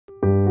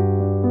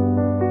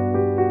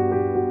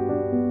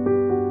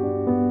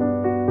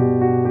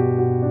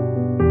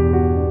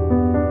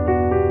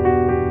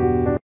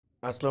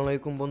আসসালামু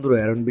আলাইকুম বন্ধুরা,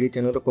 অ্যারন বিডি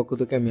চ্যানেলের পক্ষ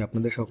থেকে আমি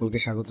আপনাদের সকলকে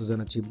স্বাগত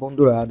জানাচ্ছি।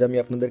 বন্ধুরা, আজ আমি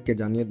আপনাদেরকে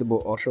জানিয়ে দেব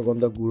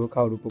অশ্বগন্ধা গুঁড়ো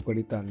খাওয়ার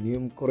উপকারিতা।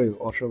 নিয়ম করে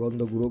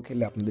অশ্বগন্ধা গুঁড়ো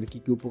খেলে আপনাদের কী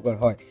কী উপকার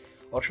হয়।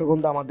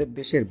 অশ্বগন্ধা আমাদের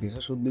দেশের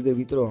ভেষজ উদ্ভিদের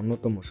ভিতরে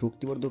অন্যতম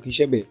শক্তিবর্ধক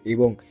হিসেবে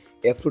এবং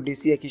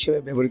অ্যাফ্রোডিসিয়াক হিসেবে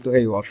ব্যবহৃত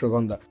হয় এই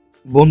অশ্বগন্ধা।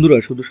 বন্ধুরা,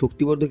 শুধু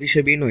শক্তিবর্ধক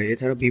হিসেবেই নয়,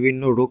 এছাড়া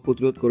বিভিন্ন রোগ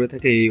প্রতিরোধ করে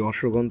থাকে এই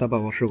অশ্বগন্ধা বা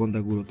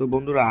অশ্বগন্ধা গুঁড়ো। তো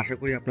বন্ধুরা, আশা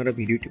করি আপনারা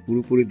ভিডিওটি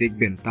পুরোপুরি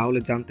দেখবেন, তাহলে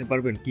জানতে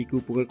পারবেন কী কী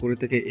উপকার করে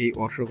থাকে এই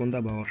অশ্বগন্ধা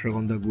বা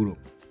অশ্বগন্ধা গুঁড়ো।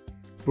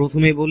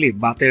 প্রথমেই বলি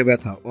বাতের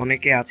ব্যথা।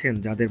 অনেকে আছেন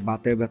যাদের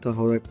বাতের ব্যথা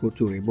হয়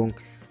প্রচুর এবং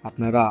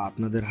আপনারা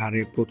আপনাদের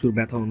হাড়ে প্রচুর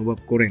ব্যথা অনুভব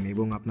করেন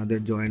এবং আপনাদের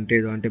জয়েন্টে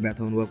জয়েন্টে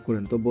ব্যথা অনুভব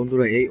করেন। তো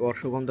বন্ধুরা, এই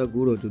অশ্বগন্ধা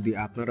গুঁড়ো যদি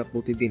আপনারা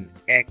প্রতিদিন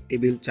 1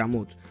 টেবিল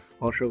চামচ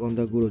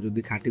অশ্বগন্ধা গুঁড়ো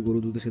যদি খাঁটি গরু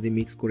দুধের সাথে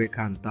মিক্স করে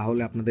খান,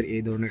 তাহলে আপনাদের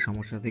এই ধরনের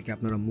সমস্যা থেকে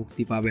আপনারা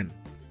মুক্তি পাবেন।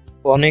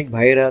 অনেক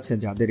ভাইয়েরা আছে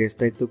যাদের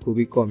স্থায়িত্ব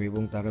খুবই কম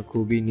এবং তারা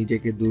খুবই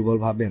নিজেকে দুর্বল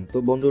ভাবেন। তো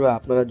বন্ধুরা,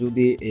 আপনারা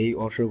যদি এই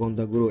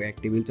অশ্বগন্ধা গুঁড়ো 1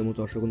 টেবিল চামচ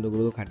অশ্বগন্ধা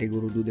গুঁড়ো খাঁটি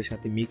গরু দুধের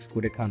সাথে মিক্স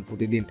করে খান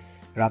প্রতিদিন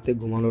রাতে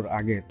ঘুমানোর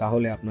আগে,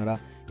 তাহলে আপনারা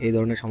এই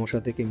ধরনের সমস্যা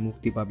থেকে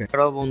মুক্তি পাবেন।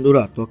 এছাড়াও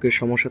বন্ধুরা, ত্বকের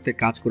সমস্যাতে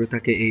কাজ করে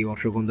থাকে এই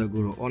অশ্বগন্ধা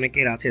গুঁড়ো।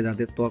 অনেকের আছে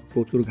যাদের ত্বক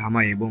প্রচুর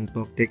ঘামায় এবং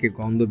ত্বক থেকে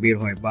গন্ধ বের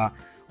হয়, বা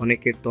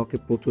অনেকের ত্বকে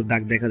প্রচুর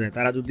দাগ দেখা যায়।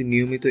 তারা যদি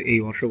নিয়মিত এই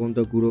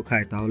অশ্বগন্ধা গুঁড়ো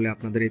খায়, তাহলে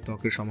আপনাদের এই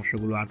ত্বকের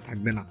সমস্যাগুলো আর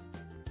থাকবে না।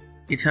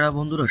 এছাড়া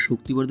বন্ধুরা,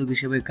 শক্তিবর্ধক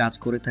হিসেবে কাজ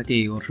করে থাকে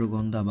এই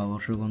অশ্বগন্ধা বা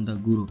অশ্বগন্ধা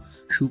গুঁড়ো।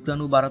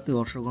 শুক্রাণু বাড়াতে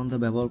অশ্বগন্ধা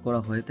ব্যবহার করা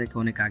হয়ে থাকে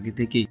অনেক আগে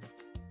থেকেই।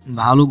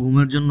 ভালো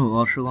ঘুমের জন্য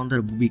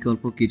অশ্বগন্ধার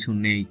বিকল্প কিছু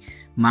নেই।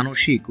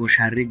 মানসিক ও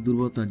শারীরিক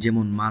দুর্বলতা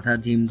যেমন মাথা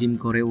ঝিমঝিম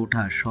করে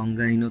ওঠা,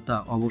 সংজ্ঞাহীনতা,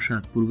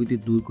 অবসাদ প্রভৃতি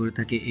দূর করে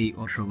থাকে এই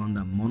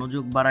অশ্বগন্ধা।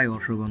 মনোযোগ বাড়ায়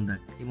অশ্বগন্ধা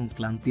এবং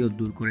ক্লান্তিও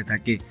দূর করে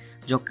থাকে।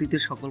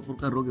 যকৃতের সকল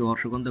প্রকার রোগে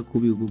অশ্বগন্ধা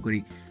খুবই উপকারী।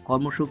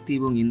 কর্মশক্তি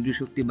এবং ইন্দ্রিয়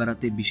শক্তি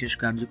বাড়াতে বিশেষ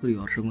কার্যকরী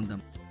অশ্বগন্ধা।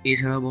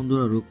 এছাড়া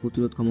বন্ধুরা, রোগ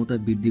প্রতিরোধ ক্ষমতা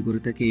বৃদ্ধি করে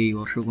থাকে এই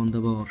অশ্বগন্ধা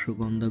বা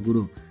অশ্বগন্ধা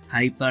গুঁড়ো।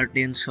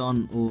 হাইপারটেনশন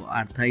ও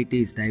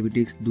আর্থাইটিস,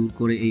 ডায়াবেটিস দূর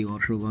করে এই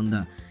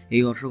অশ্বগন্ধা।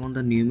 এই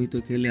অশ্বগন্ধা নিয়মিত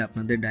খেলে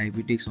আপনাদের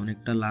ডায়াবেটিস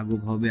অনেকটা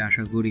লাঘব হবে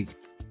আশা করি।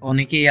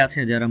 অনেকেই আছে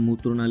যারা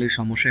মূত্রনালীর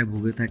সমস্যায়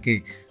ভুগে থাকে,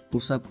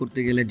 প্রস্রাব করতে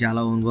গেলে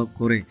জ্বালা অনুভব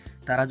করে।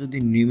 তারা যদি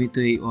নিয়মিত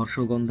এই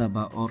অশ্বগন্ধা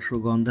বা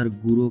অশ্বগন্ধার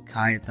গুঁড়ো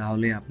খায়,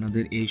 তাহলে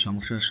আপনাদের এই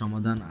সমস্যার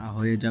সমাধান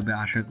হয়ে যাবে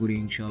আশা করি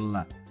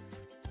ইনশাল্লাহ।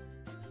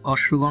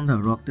 অশ্বগন্ধা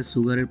রক্তে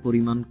সুগারের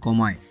পরিমাণ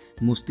কমায়,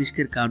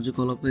 মস্তিষ্কের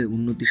কার্যকলাপে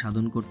উন্নতি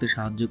সাধন করতে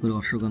সাহায্য করে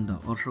অশ্বগন্ধা।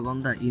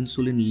 অশ্বগন্ধা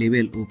ইনসুলিন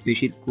লেভেল ও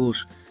পেশির কোষ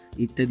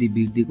ইত্যাদি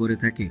বৃদ্ধি করে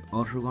থাকে।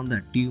 অশ্বগন্ধা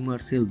টিউমার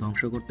সেল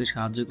ধ্বংস করতে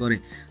সাহায্য করে।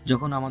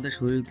 যখন আমাদের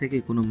শরীর থেকে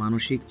কোনো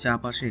মানসিক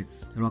চাপ আসে,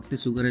 রক্তে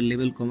সুগারের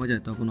লেভেল কমে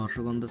যায়, তখন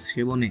অশ্বগন্ধা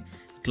সেবনে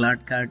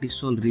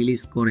কর্টিসল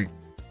রিলিজ করে।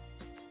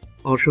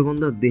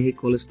 অশ্বগন্ধা দেহে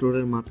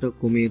কোলেস্টেরলের মাত্রা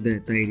কমিয়ে দেয়,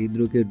 তাই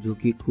হৃদরোগের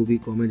ঝুঁকি খুবই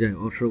কমে যায়।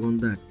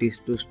 অশ্বগন্ধা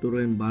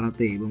টেস্টোস্টেরন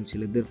বাড়াতে এবং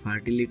ছেলেদের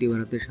ফার্টিলিটি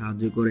বাড়াতে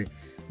সাহায্য করে।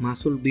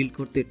 মাসল বিল্ড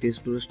করতে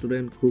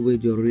টেস্টোস্টেরন খুবই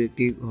জরুরি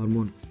একটি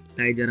হরমোন,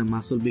 তাই যারা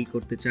মাসল বিল্ড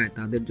করতে চায়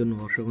তাদের জন্য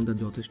অশ্বগন্ধা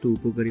যথেষ্ট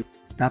উপকারী।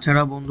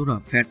 তাছাড়া বন্ধুরা,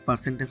 ফ্যাট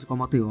পার্সেন্টেজ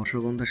কমাতে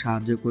অশ্বগন্ধা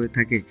সাহায্য করে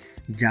থাকে।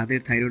 যাদের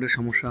থাইরয়েডের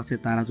সমস্যা আছে,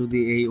 তারা যদি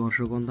এই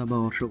অশ্বগন্ধা বা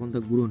অশ্বগন্ধা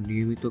গুঁড়ো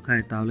নিয়মিত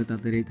খায়, তাহলে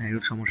তাদের এই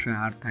থাইরয়েড সমস্যা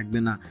আর থাকবে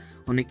না।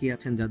 অনেকেই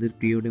আছেন যাদের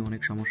পিরিয়ডে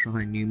অনেক সমস্যা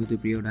হয়, নিয়মিত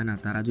পিরিয়ড হয় না,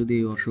 তারা যদি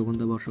এই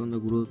অশ্বগন্ধা বা অশ্বগন্ধা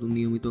গুঁড়ো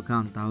নিয়মিত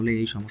খান, তাহলে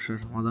এই সমস্যার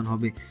সমাধান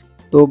হবে।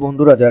 তো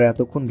বন্ধুরা, যারা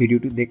এতক্ষণ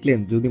ভিডিওটি দেখলেন,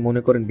 যদি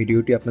মনে করেন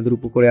ভিডিওটি আপনাদের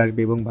উপকারে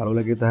আসবে এবং ভালো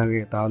লেগে থাকে,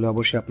 তাহলে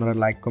অবশ্যই আপনারা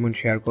লাইক, কমেন্ট,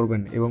 শেয়ার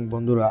করবেন এবং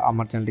বন্ধুরা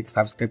আমার চ্যানেলটিকে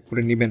সাবস্ক্রাইব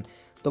করে নেবেন।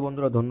 তো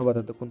বন্ধুরা, ধন্যবাদ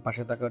এতক্ষণ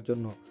পাশে থাকার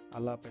জন্য।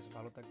 আল্লাহ হাফেজ,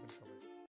 ভালো থাকবেন।